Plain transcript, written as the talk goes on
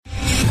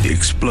The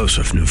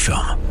explosive new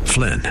film,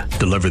 Flynn,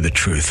 deliver the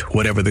truth,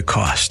 whatever the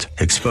cost,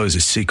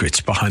 exposes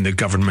secrets behind the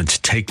government's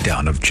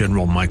takedown of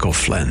General Michael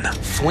Flynn.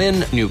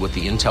 Flynn knew what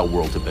the intel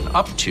world had been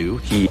up to.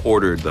 He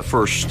ordered the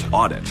first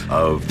audit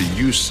of the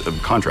use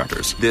of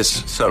contractors.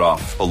 This set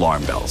off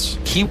alarm bells.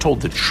 He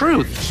told the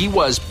truth. He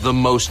was the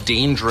most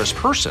dangerous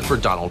person for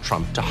Donald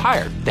Trump to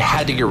hire. They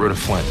had to get rid of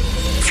Flynn.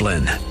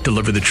 Flynn,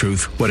 deliver the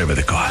truth, whatever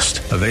the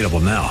cost. Available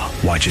now.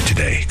 Watch it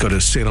today. Go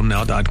to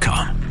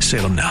salemnow.com.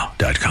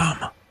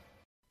 salemnow.com.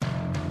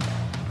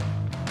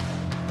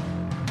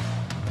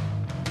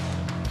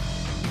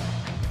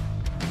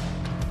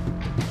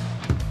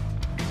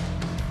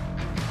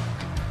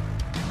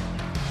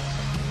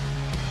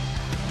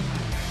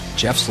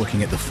 Jeff's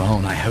looking at the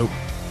phone. I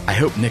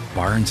hope Nick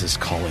Barnes is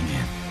calling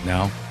in.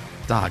 No?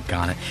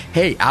 Doggone it.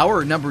 Hey,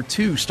 hour number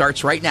 2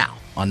 starts right now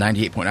on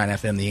 98.9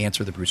 FM, The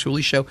Answer, The Bruce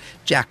Hooley Show.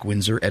 Jack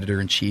Windsor,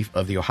 editor-in-chief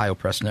of the Ohio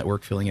Press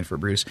Network, filling in for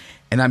Bruce.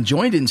 And I'm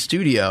joined in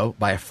studio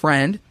by a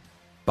friend,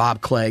 Bob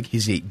Clegg.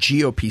 He's a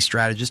GOP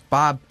strategist.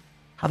 Bob,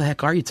 how the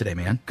heck are you today,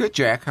 man? Good,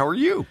 Jack. How are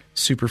you?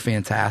 Super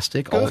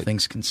fantastic, Good. all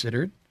things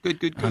considered.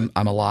 Good.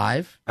 I'm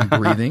alive. I'm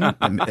breathing.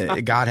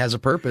 God has a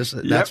purpose.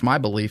 That's my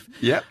belief.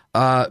 Yep.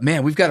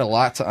 Man, we've got a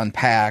lot to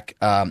unpack,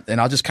 and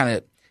I'll just kind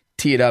of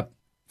tee it up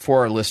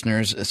for our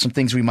listeners. Some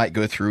things we might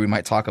go through. We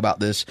might talk about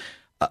this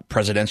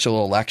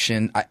presidential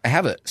election. I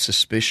have a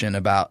suspicion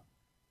about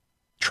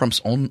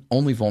Trump's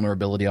only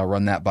vulnerability. I'll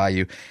run that by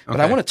you. But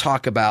I want to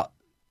talk about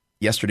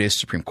yesterday's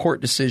Supreme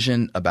Court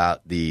decision,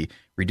 about the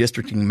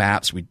redistricting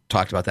maps. We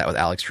talked about that with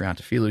Alex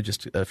Triantafilou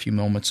just a few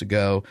moments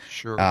ago.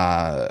 Sure.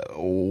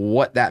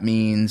 What that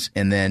means,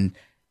 and then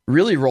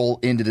really roll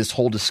into this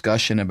whole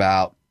discussion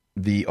about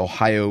the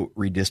Ohio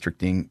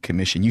Redistricting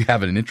Commission. You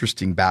have an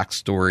interesting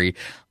backstory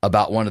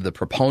about one of the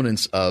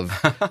proponents of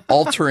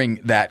altering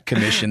that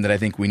commission that I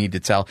think we need to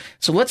tell.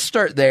 So let's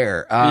start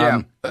there.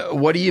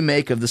 What do you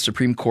make of the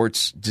Supreme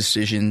Court's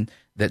decision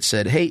that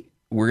said, hey,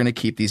 we're going to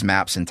keep these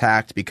maps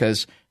intact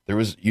because there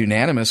was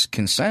unanimous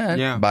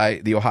consent by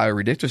the Ohio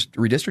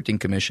Redistricting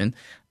Commission.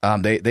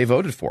 They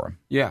voted for them.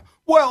 Yeah.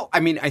 Well, I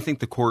mean, I think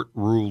the court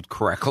ruled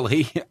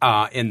correctly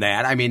in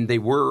that. I mean, they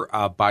were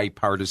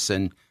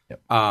bipartisan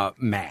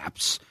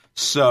maps.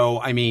 So,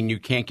 I mean, you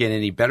can't get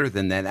any better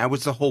than that. That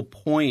was the whole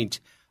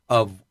point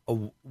of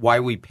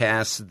why we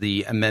passed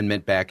the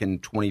amendment back in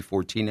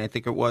 2014, I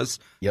think it was,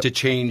 to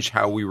change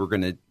how we were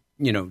going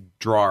to,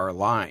 draw our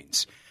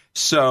lines.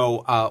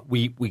 So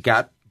we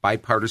got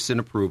bipartisan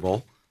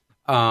approval.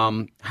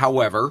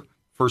 However,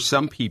 for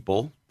some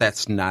people,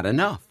 that's not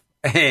enough.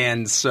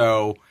 And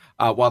so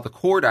while the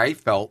court, I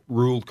felt,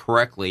 ruled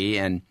correctly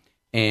and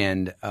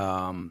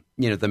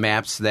the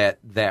maps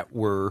that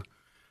were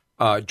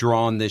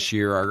drawn this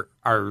year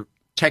are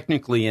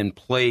technically in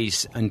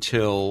place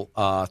until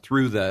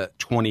through the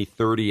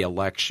 2030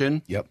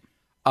 election. Yep.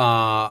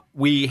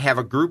 We have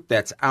a group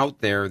that's out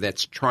there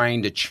that's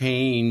trying to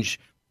change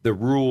the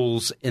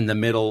rules in the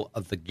middle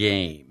of the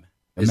game.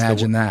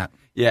 Imagine that.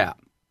 Yeah.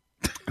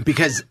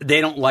 Because they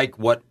don't like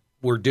what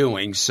we're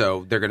doing,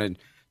 so they're going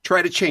to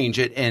try to change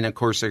it. And, of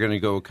course, they're going to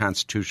go a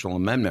constitutional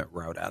amendment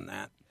route on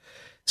that.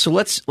 So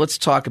let's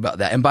talk about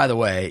that. And by the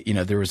way,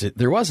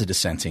 there was a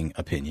dissenting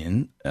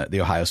opinion, the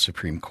Ohio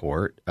Supreme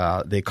Court.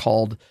 They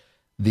called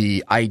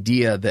the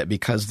idea that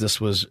because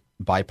this was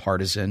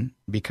bipartisan,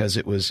 because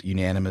it was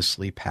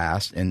unanimously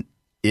passed, and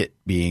it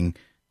being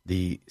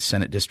the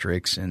Senate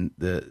districts and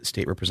the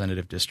state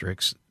representative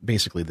districts,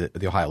 basically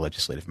the Ohio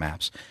legislative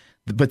maps,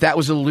 but that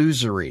was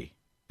illusory.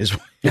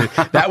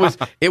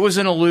 It was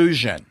an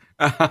illusion.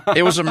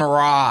 It was a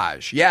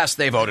mirage. Yes,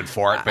 they voted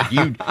for it, but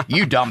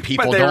you dumb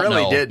people but they don't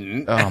really know.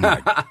 Didn't. Oh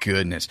my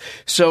goodness.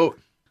 So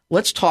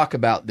let's talk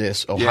about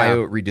this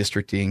Ohio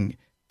Redistricting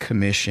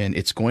Commission.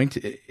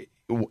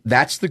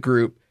 That's the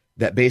group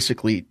that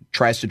basically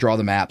tries to draw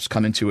the maps,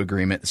 come into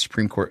agreement. The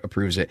Supreme Court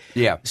approves it.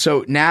 Yeah.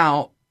 So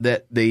now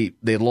that they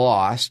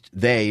lost,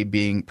 they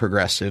being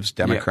progressives,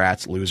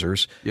 Democrats,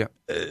 losers,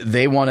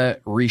 they want to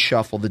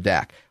reshuffle the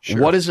deck.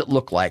 Sure. What does it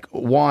look like?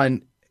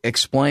 One,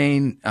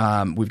 explain,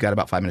 we've got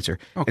about 5 minutes here.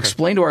 Okay.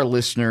 Explain to our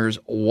listeners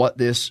what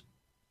this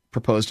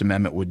proposed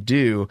amendment would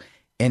do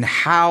and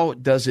how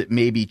does it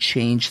maybe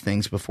change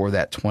things before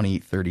that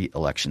 2030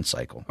 election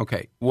cycle?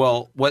 Okay.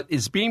 Well, what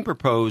is being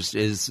proposed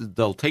is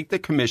they'll take the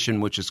commission,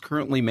 which is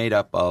currently made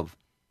up of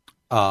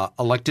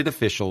elected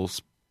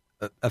officials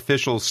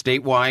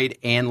statewide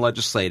and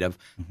legislative,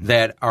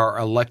 that are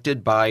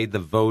elected by the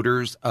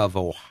voters of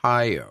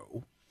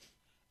Ohio,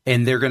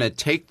 and they're going to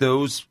take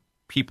those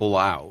people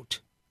out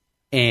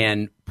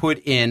and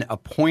put in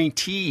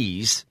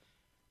appointees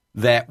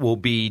that will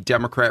be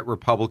Democrat,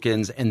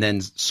 Republicans, and then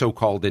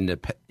so-called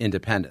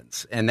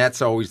independents. And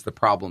that's always the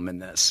problem in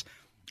this.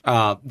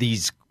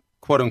 These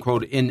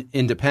quote-unquote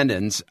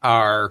independents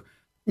are,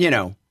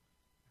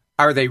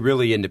 are they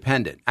really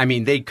independent? I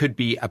mean, they could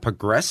be a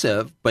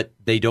progressive, but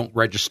they don't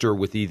register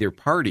with either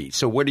party.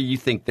 So what do you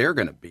think they're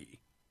going to be?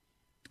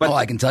 But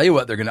I can tell you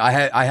what they're going to.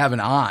 I have an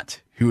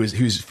aunt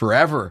who's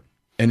forever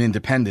an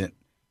independent,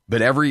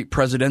 But every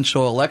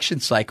presidential election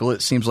cycle,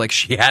 it seems like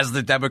she has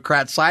the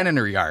Democrat sign in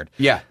her yard.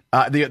 Yeah.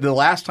 The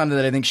last time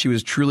that I think she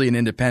was truly an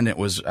independent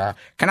was,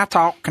 can I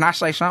talk? Can I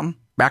say something?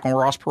 Back on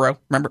Ross Perot.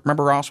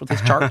 Remember Ross with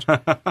his charts?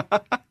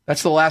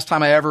 That's the last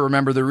time I ever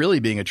remember there really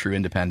being a true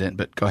independent,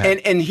 but go ahead.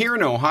 And here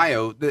in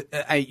Ohio,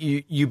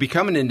 you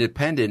become an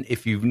independent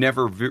if you've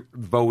never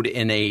voted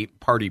in a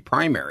party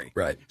primary.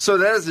 Right. So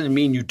that doesn't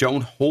mean you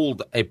don't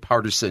hold a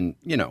partisan,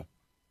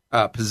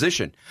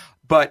 position.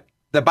 But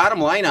the bottom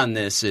line on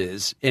this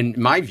is, in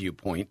my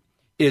viewpoint,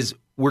 is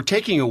we're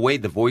taking away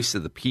the voice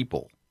of the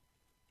people,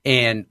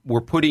 and we're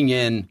putting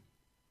in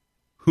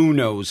who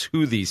knows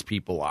who these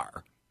people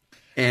are.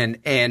 And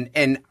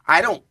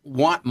I don't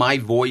want my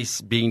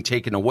voice being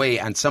taken away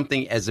on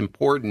something as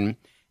important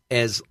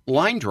as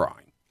line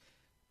drawing.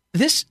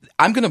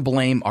 I'm going to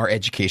blame our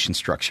education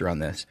structure on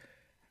this.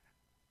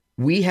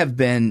 We have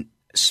been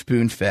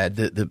spoon-fed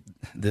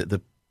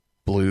the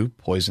blue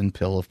poison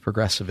pill of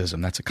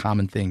progressivism. That's a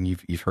common thing.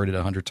 You've heard it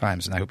 100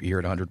 times, and I hope you hear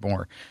it 100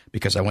 more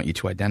because I want you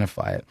to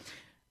identify it.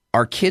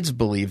 Our kids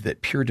believe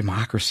that pure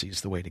democracy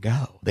is the way to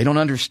go. They don't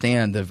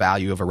understand the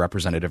value of a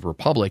representative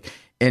republic,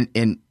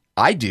 and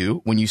I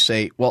do when you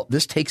say, well,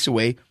 this takes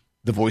away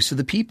the voice of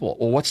the people.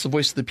 Well, what's the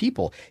voice of the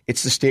people?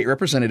 It's the state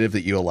representative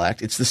that you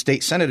elect. It's the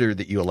state senator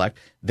that you elect.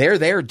 They're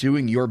there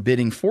doing your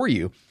bidding for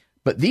you.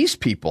 But these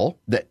people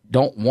that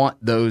don't want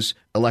those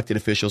elected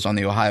officials on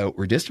the Ohio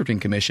Redistricting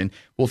Commission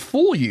will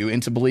fool you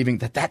into believing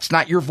that that's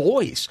not your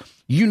voice.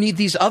 You need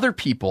these other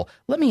people.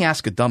 Let me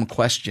ask a dumb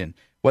question.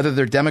 Whether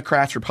they're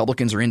Democrats,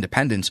 Republicans, or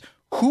independents,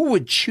 who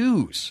would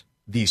choose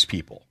these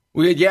people?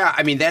 Well, yeah,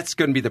 I mean, that's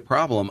going to be the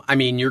problem. I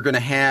mean, you're going to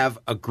have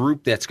a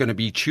group that's going to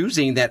be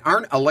choosing that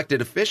aren't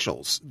elected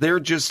officials. They're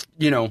just,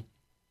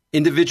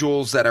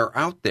 individuals that are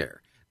out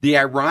there. The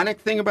ironic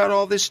thing about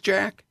all this,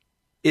 Jack,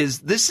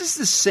 is this is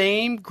the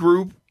same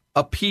group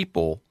of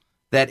people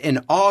that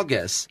in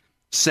August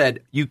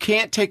said, you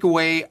can't take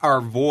away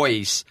our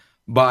voice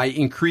by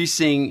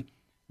increasing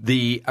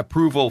the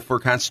approval for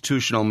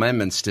constitutional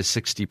amendments to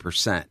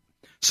 60%.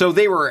 So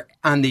they were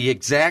on the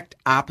exact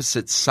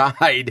opposite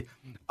side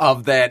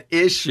of that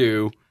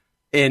issue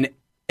in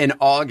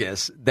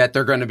August that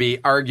they're going to be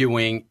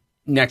arguing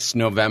next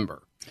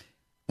November.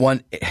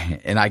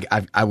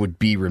 I would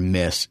be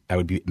remiss, I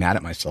would be mad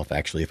at myself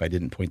actually if I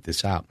didn't point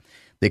this out.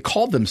 They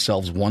called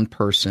themselves One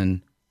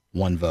Person,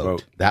 One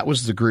Vote. That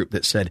was the group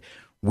that said,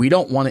 we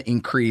don't want to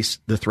increase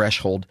the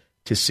threshold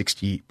to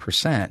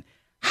 60%.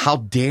 How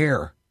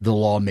dare the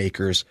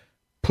lawmakers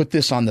put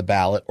this on the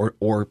ballot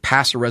or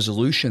pass a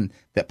resolution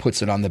that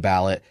puts it on the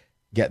ballot,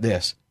 get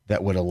this,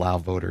 that would allow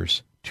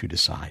voters to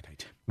decide.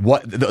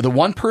 What the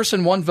one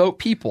person, one vote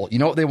people, you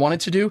know what they wanted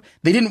to do?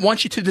 They didn't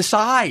want you to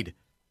decide.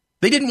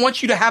 They didn't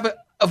want you to have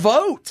a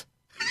vote.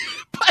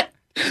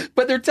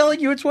 But they're telling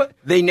you it's what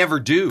they never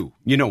do.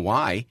 You know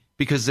why?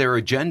 Because their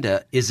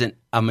agenda isn't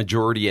a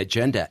majority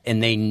agenda,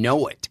 and they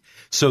know it.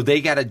 So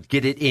they got to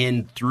get it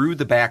in through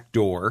the back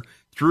door,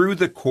 through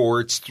the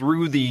courts,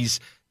 through these,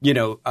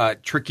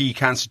 tricky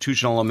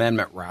constitutional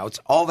amendment routes,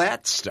 all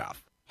that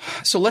stuff.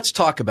 So let's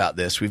talk about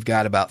this. We've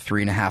got about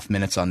 3.5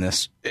 minutes on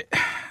this.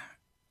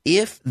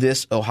 If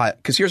this Ohio,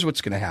 because here's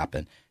what's going to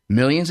happen.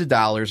 Millions of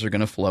dollars are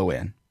going to flow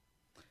in.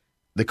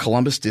 The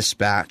Columbus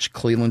Dispatch,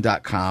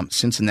 Cleveland.com,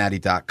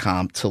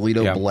 Cincinnati.com,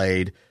 Toledo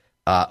Blade,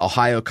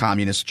 Ohio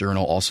Communist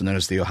Journal, also known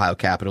as the Ohio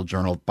Capital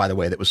Journal, by the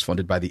way, that was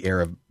funded by the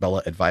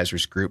Arabella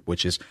Advisors Group,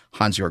 which is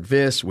Hans-Jörg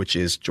Wyss, which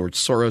is George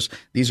Soros.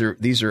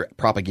 These are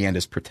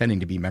propagandists pretending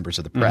to be members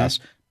of the press.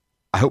 Mm-hmm.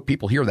 I hope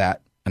people hear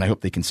that, and I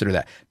hope they consider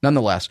that.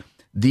 Nonetheless,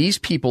 these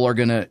people are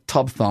going to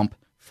tub thump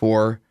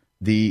for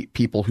the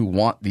people who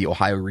want the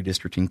Ohio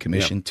Redistricting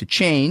Commission to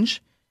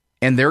change,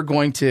 and they're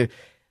going to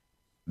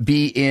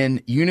be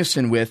in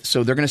unison with,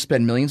 so they're going to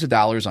spend millions of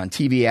dollars on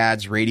TV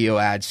ads, radio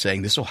ads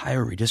saying this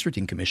Ohio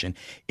Redistricting Commission,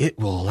 it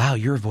will allow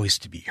your voice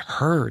to be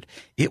heard.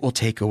 It will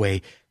take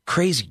away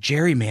crazy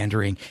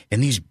gerrymandering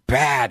and these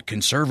bad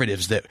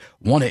conservatives that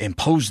want to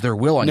impose their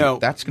will on you.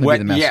 That's going to be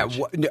the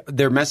message. Yeah,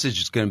 their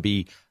message is going to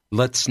be,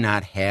 let's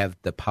not have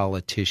the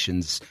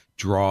politicians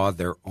draw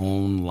their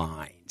own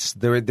lines.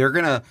 They're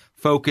going to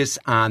focus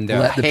on the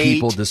Let the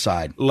people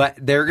decide.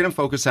 They're going to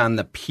focus on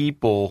the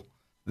people,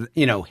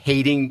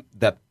 hating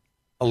the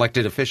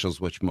elected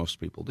officials, which most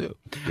people do.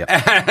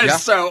 Yep.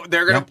 So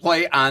they're going to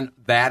play on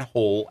that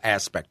whole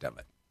aspect of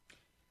it.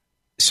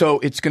 So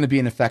it's going to be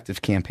an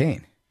effective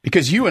campaign.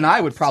 Because you and I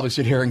would probably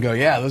sit here and go,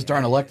 yeah, those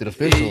darn elected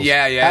officials.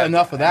 Had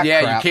enough of that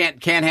crap. Yeah, you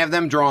can't have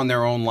them drawing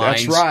their own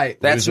lines. That's right.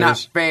 That's not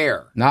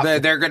fair.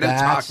 They're going to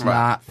talk about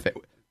not fair.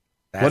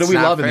 What do we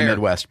love in the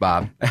Midwest,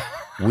 Bob?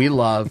 We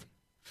love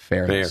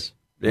fairness.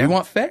 Yeah. We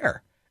want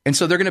fair. And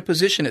so they're going to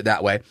position it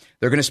that way.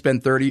 They're going to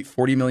spend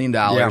 $30-40 million,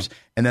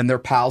 and then their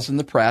pals in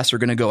the press are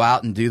going to go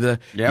out and do the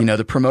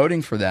the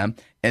promoting for them.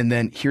 And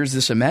then here's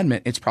this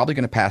amendment. It's probably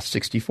going to pass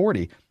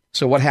 60-40.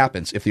 So what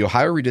happens if the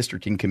Ohio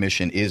Redistricting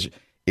Commission is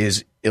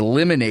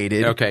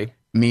eliminated,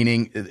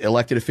 meaning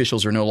elected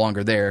officials are no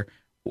longer there?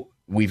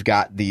 We've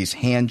got these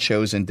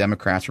hand-chosen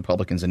Democrats,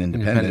 Republicans, and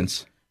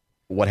independents.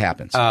 What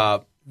happens?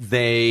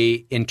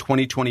 in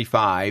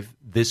 2025,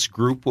 this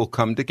group will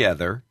come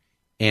together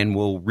and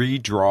will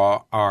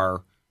redraw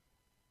our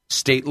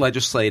state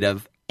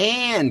legislative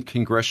and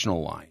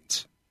congressional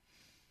lines.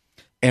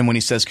 And when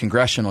he says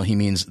congressional, he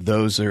means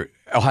Ohio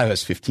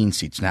has 15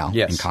 seats now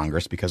Yes. in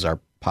Congress because our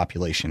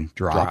population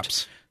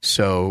dropped.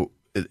 So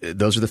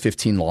those are the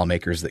 15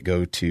 lawmakers that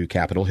go to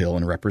Capitol Hill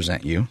and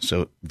represent you.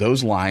 So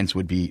those lines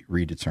would be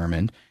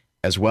redetermined,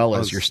 as well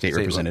as your state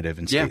representative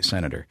and state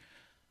senator.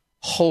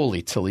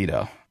 Holy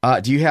Toledo.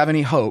 Do you have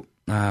any hope,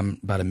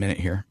 about a minute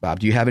here, Bob,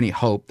 do you have any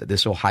hope that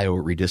this Ohio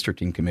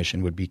Redistricting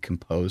Commission would be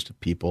composed of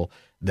people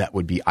that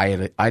would be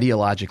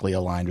ideologically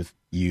aligned with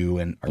you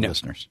and our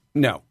listeners?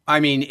 No.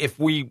 I mean, if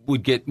we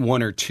would get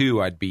one or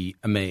two, I'd be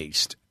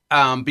amazed.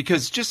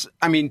 Because just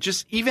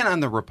even on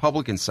the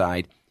Republican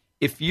side,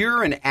 if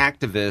you're an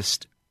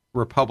activist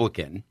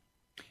Republican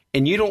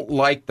and you don't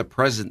like the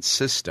present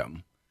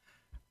system,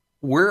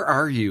 where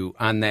are you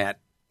on that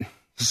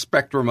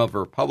spectrum of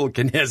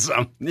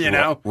republicanism? You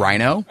know,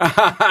 Rhino,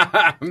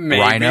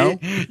 maybe. Rhino,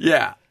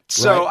 yeah.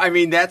 So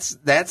right.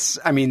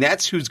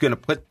 that's who's going to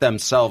put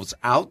themselves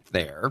out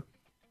there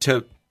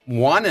to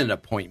want an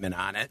appointment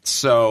on it.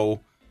 So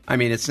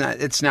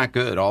it's not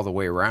good all the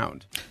way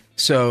around.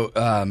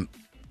 So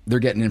they're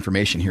getting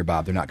information here,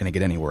 Bob. They're not going to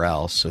get anywhere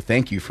else. So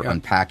thank you for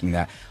unpacking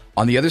that.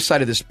 On the other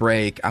side of this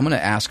break, I'm going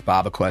to ask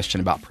Bob a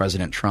question about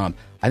President Trump.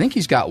 I think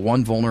he's got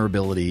one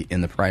vulnerability in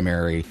the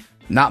primary.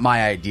 Not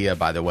my idea,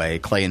 by the way.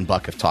 Clay and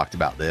Buck have talked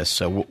about this.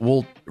 So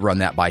we'll run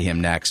that by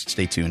him next.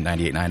 Stay tuned.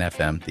 98.9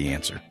 FM, The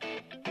Answer.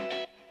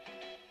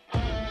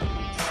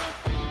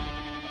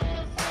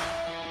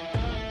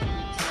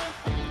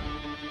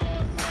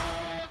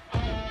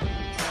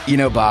 You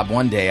know, Bob,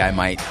 one day I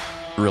might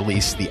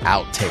release the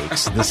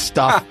outtakes, the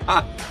stuff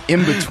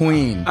in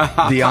between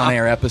the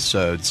on-air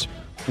episodes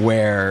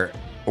where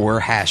we're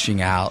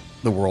hashing out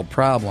the world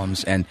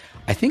problems. And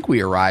I think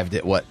we arrived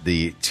at what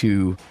the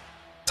two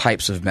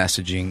types of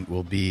messaging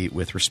will be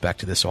with respect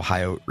to this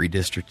Ohio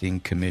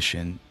Redistricting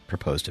Commission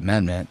proposed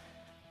amendment.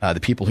 The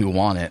people who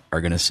want it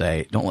are going to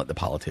say, don't let the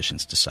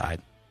politicians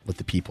decide, let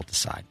the people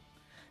decide.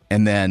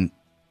 And then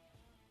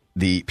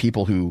the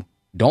people who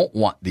don't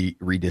want the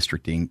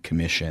Redistricting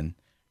Commission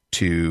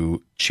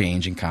to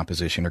change in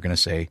composition are going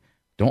to say,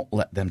 don't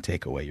let them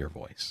take away your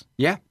voice.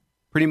 Yeah,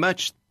 pretty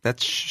much. That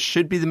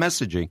should be the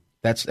messaging.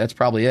 That's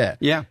probably it.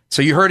 Yeah.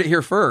 So you heard it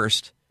here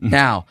first.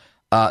 Now,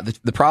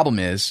 the problem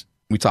is,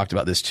 we talked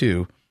about this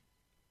too,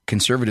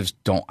 conservatives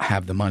don't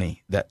have the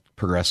money that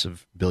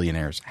progressive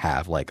billionaires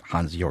have, like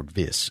Hans-Jörg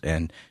Wyss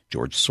and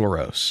George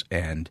Soros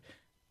and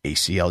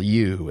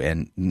ACLU.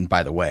 And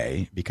by the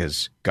way,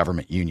 because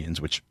government unions,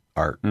 which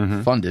are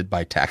funded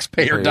by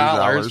taxpayer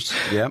dollars,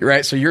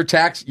 right? So your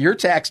tax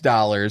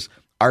dollars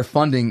are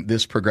funding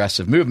this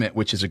progressive movement,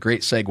 which is a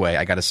great segue.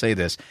 I got to say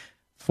this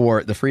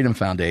for the Freedom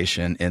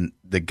Foundation and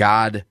the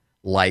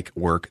God-like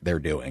work they're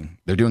doing.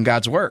 They're doing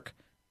God's work.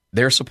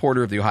 They're a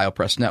supporter of the Ohio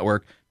Press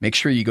Network. Make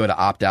sure you go to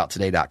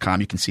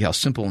optouttoday.com. You can see how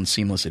simple and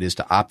seamless it is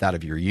to opt out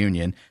of your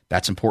union.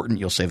 That's important.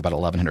 You'll save about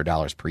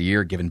 $1,100 per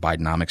year. Given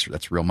Bidenomics,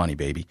 that's real money,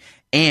 baby.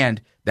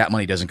 And that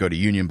money doesn't go to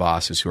union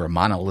bosses who are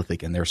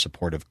monolithic in their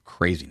support of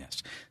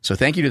craziness. So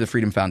thank you to the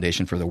Freedom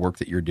Foundation for the work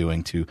that you're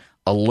doing to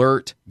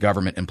alert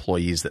government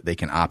employees that they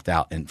can opt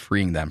out and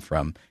freeing them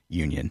from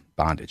union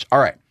bondage. All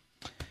right.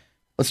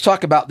 Let's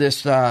talk about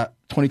this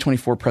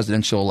 2024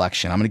 presidential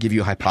election. I'm going to give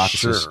you a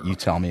hypothesis. Sure. You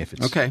tell me if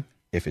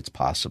it's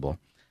possible.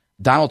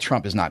 Donald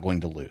Trump is not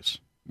going to lose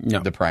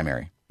the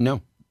primary.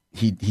 No.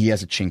 He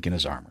has a chink in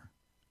his armor.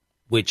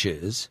 Which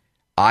is?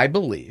 I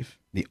believe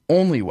the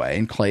only way,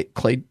 and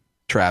Clay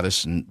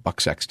Travis and Buck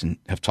Sexton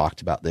have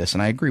talked about this,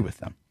 and I agree with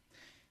them,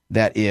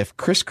 that if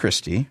Chris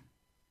Christie,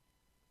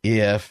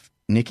 if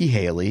Nikki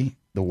Haley,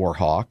 the war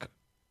hawk,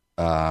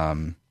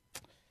 and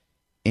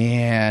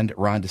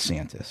Ron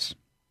DeSantis,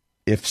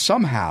 if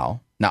somehow,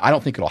 now I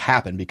don't think it'll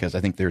happen because I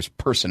think there's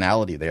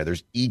personality there,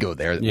 there's ego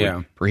there that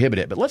would prohibit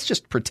it, but let's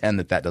just pretend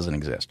that doesn't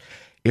exist.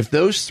 If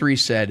those three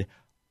said,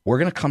 we're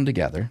going to come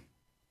together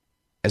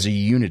as a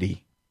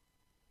unity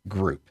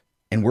group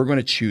and we're going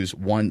to choose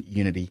one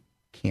unity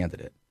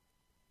candidate,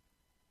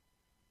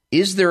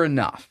 is there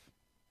enough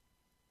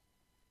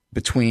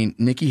between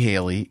Nikki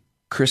Haley,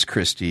 Chris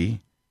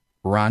Christie,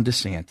 Ron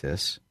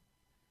DeSantis,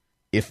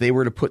 if they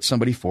were to put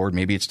somebody forward,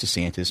 maybe it's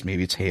DeSantis,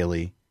 maybe it's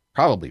Haley,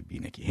 probably be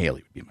Nikki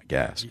Haley would be my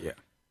guess. Yeah.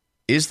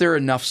 Is there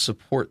enough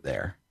support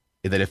there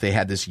that if they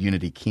had this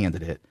unity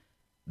candidate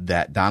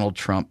that Donald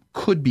Trump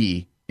could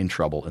be in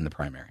trouble in the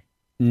primary?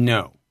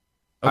 No.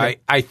 Okay.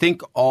 I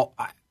think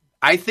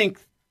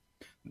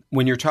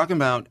when you're talking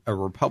about a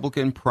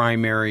Republican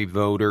primary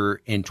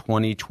voter in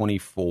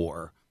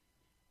 2024,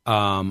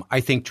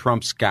 I think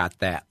Trump's got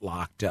that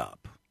locked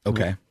up.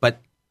 Okay.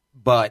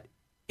 But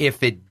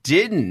if it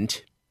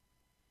didn't,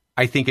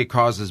 I think it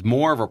causes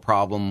more of a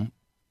problem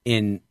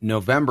in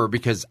November,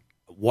 because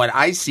what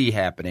I see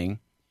happening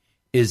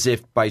is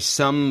if by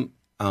some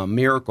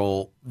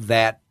miracle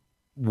that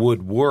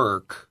would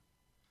work,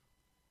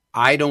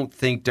 I don't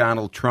think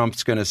Donald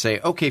Trump's going to say,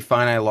 okay,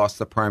 fine, I lost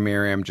the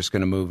primary, I'm just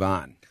going to move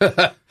on.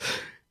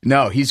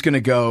 No, he's going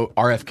to go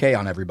RFK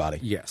on everybody.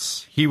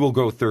 Yes, he will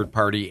go third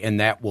party, and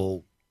that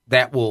will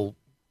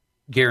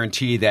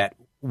guarantee that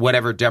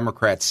whatever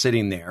Democrat's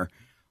sitting there,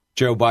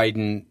 Joe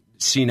Biden,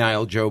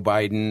 senile Joe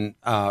Biden,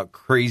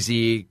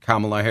 crazy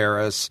Kamala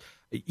Harris,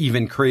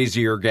 even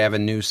crazier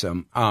Gavin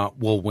Newsom,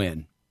 will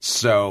win.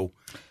 So,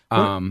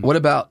 what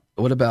about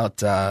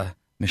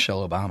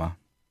Michelle Obama?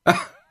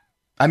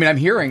 I mean, I'm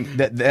hearing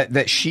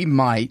that she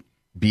might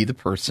be the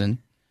person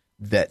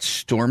that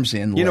storms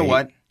in. You know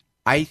what?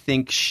 I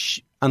think,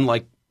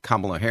 unlike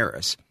Kamala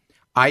Harris,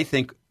 I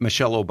think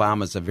Michelle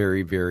Obama is a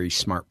very, very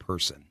smart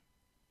person.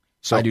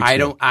 So I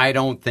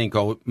don't think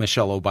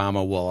Michelle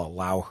Obama will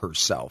allow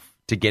herself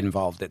to get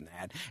involved in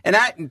that.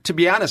 And to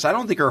be honest, I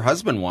don't think her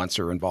husband wants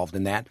her involved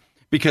in that,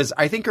 because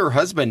I think her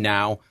husband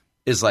now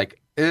is like,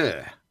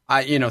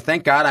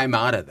 thank God I'm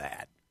out of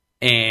that.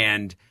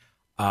 And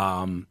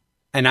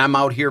I'm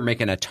out here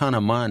making a ton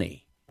of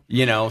money,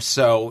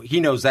 so he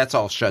knows that's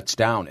all shuts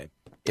down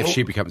if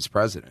she becomes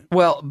president.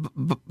 Well,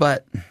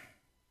 but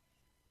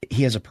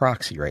he has a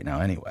proxy right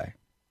now anyway,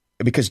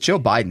 because Joe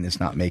Biden is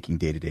not making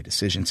day-to-day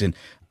decisions. And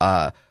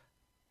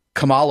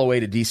Kamala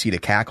way to D.C. to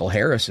cackle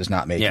Harris is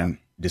not making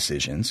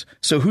decisions.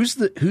 So who's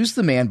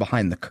the man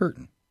behind the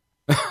curtain?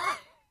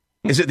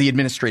 Is it the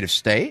administrative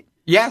state?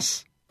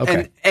 Yes.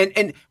 Okay.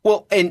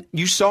 And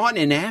you saw it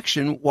in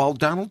action while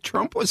Donald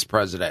Trump was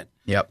president.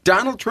 Yep.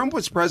 Donald Trump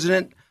was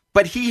president,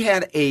 but he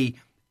had a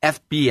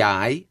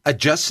FBI, a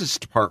Justice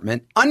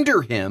Department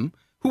under him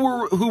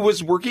who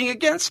was working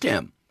against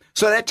him.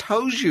 So that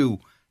tells you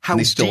how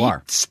deep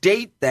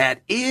state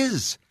that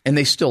is. And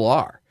they still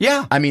are.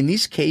 Yeah. I mean,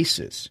 these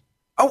cases.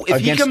 Oh,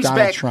 if he comes Donald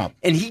back Trump,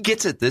 and he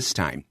gets it this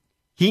time,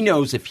 he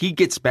knows if he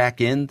gets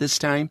back in this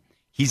time,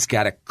 he's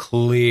got to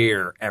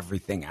clear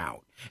everything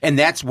out. And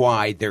that's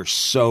why they're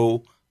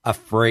so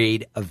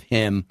afraid of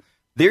him.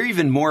 They're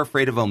even more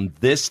afraid of him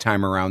this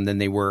time around than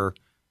they were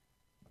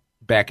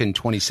back in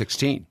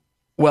 2016.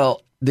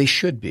 Well, they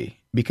should be,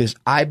 because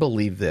I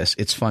believe this.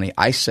 It's funny.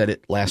 I said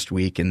it last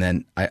week, and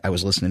then I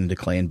was listening to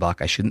Clay and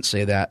Buck. I shouldn't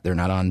say that. They're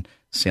not on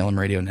Salem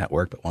Radio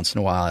Network, but once in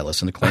a while I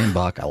listen to Clay and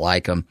Buck. I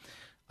like them.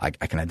 I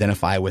can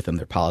identify with them.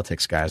 They're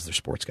politics guys. They're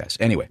sports guys.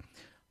 Anyway,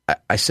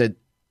 I said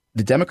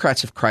the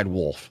Democrats have cried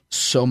wolf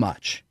so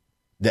much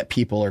that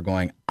people are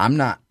going, I'm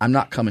not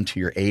coming to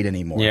your aid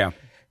anymore. Yeah.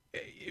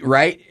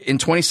 Right? In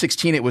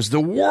 2016, it was the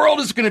world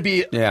is going to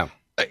be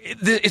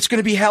it's going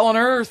to be hell on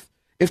earth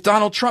if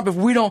Donald Trump, if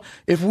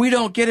we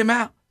don't get him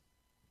out.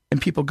 And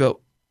people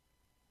go,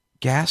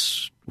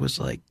 gas was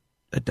like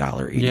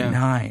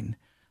 $1.89.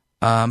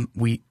 Yeah.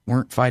 We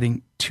weren't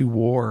fighting two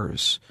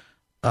wars.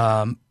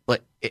 And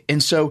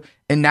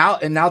now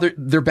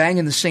they're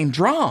banging the same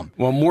drum.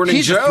 Well, Morning Joe,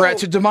 he's a threat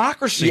to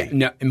democracy. Yeah,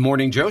 no,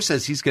 Morning Joe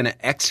says he's going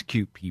to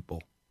execute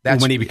people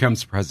when he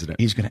becomes president.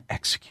 He's going to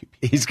execute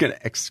people. He's going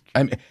to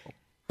execute.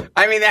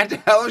 I mean, that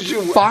tells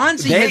you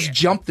Fonzie has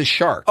jumped the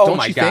shark. Oh don't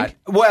my you God! Think?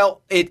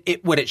 Well,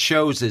 what it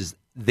shows is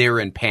they're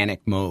in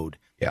panic mode.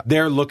 Yeah.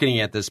 They're looking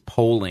at this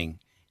polling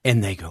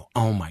and they go,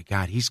 "Oh my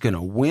God, he's going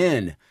to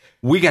win.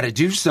 We got to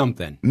do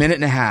something." Minute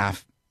and a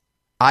half.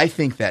 I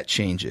think that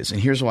changes, and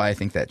here's why I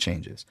think that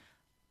changes.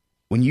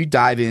 When you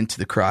dive into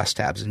the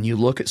crosstabs and you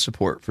look at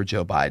support for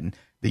Joe Biden,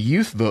 the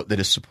youth vote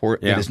that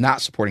is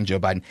not supporting Joe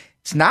Biden,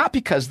 it's not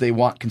because they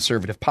want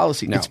conservative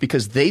policy. No. It's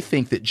because they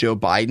think that Joe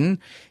Biden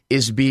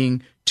is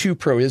being too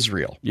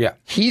pro-Israel. Yeah.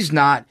 He has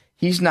not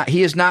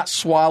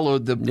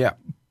swallowed the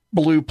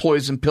blue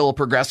poison pill of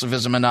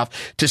progressivism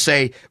enough to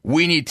say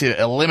we need to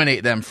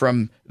eliminate them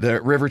from the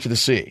river to the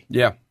sea.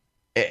 Yeah.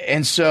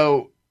 And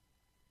so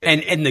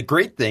and the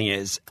great thing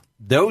is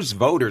those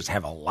voters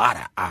have a lot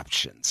of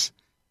options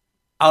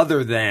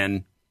other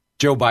than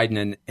Joe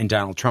Biden and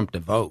Donald Trump to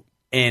vote.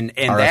 And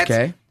RFK?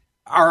 That's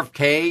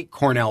RFK,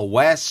 Cornel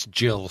West,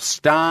 Jill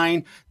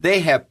Stein.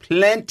 They have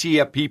plenty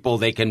of people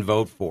they can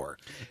vote for.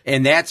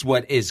 And that's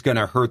what is going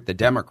to hurt the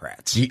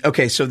Democrats.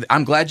 Okay, so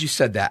I'm glad you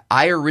said that.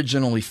 I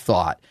originally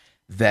thought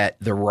that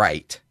the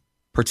right,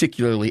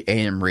 particularly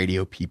AM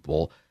radio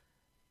people,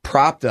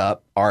 propped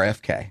up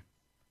RFK.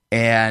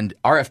 And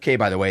RFK,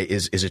 by the way,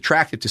 is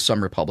attractive to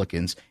some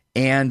Republicans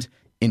and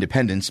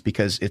independents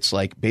because it's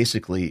like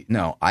basically,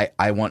 no,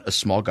 I want a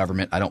small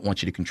government. I don't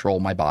want you to control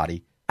my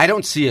body. I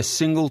don't see a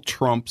single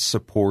Trump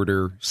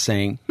supporter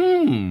saying,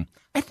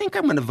 I think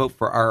I'm going to vote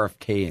for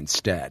RFK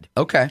instead.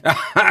 Okay.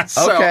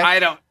 I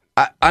don't.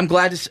 I'm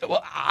glad to say,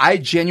 well, I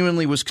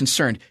genuinely was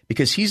concerned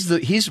because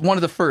he's one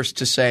of the first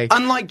to say.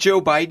 Unlike Joe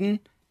Biden,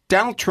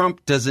 Donald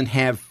Trump doesn't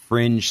have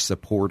fringe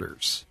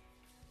supporters.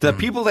 The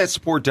people that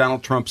support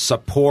Donald Trump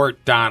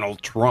support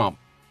Donald Trump.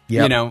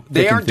 Yep.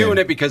 They aren't doing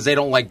it because they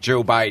don't like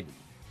Joe Biden,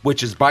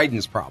 which is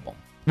Biden's problem.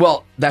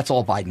 Well, that's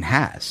all Biden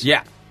has.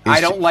 Yeah. I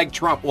don't like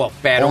Trump. Well,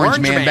 bad orange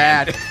man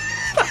bad.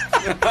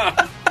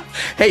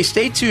 Hey,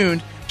 stay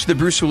tuned to the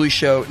Bruce Hooley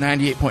Show,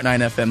 98.9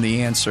 FM,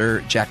 The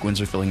Answer. Jack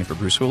Windsor filling in for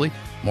Bruce Hooley.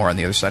 More on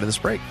the other side of this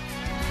break.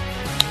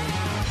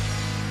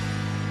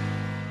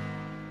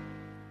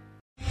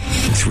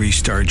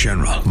 3-star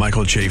general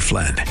Michael J.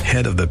 Flynn,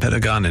 head of the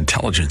Pentagon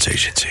Intelligence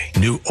Agency,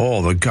 knew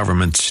all the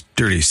government's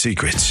dirty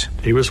secrets.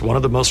 He was one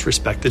of the most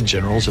respected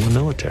generals in the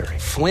military.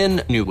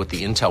 Flynn knew what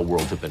the intel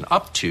world had been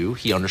up to.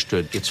 He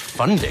understood its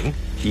funding.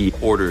 He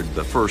ordered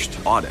the first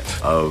audit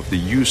of the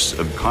use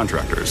of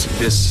contractors.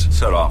 This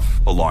set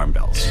off alarm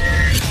bells.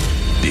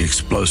 The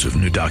explosive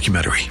new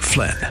documentary,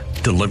 Flynn,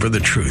 Deliver the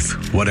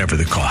Truth, Whatever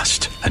the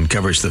Cost,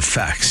 uncovers the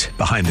facts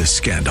behind this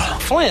scandal.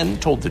 Flynn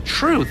told the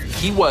truth.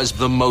 He was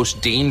the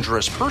most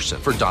dangerous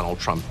person for Donald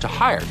Trump to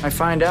hire. I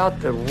find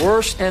out the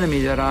worst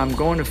enemy that I'm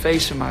going to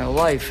face in my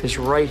life is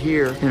right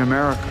here in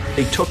America.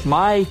 They took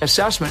my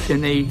assessment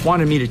and they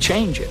wanted me to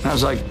change it. And I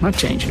was like, I'm not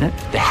changing it.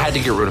 They had to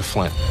get rid of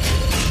Flynn.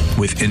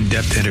 With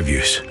in-depth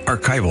interviews,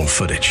 archival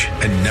footage,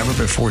 and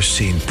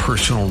never-before-seen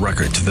personal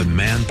records of the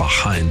man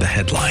behind the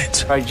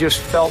headlines. I just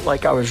felt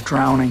like I was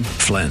drowning.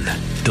 Flynn,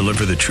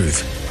 Deliver the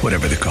Truth,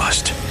 Whatever the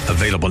Cost.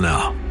 Available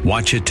now.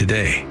 Watch it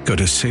today. Go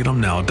to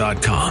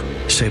salemnow.com.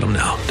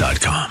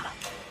 salemnow.com.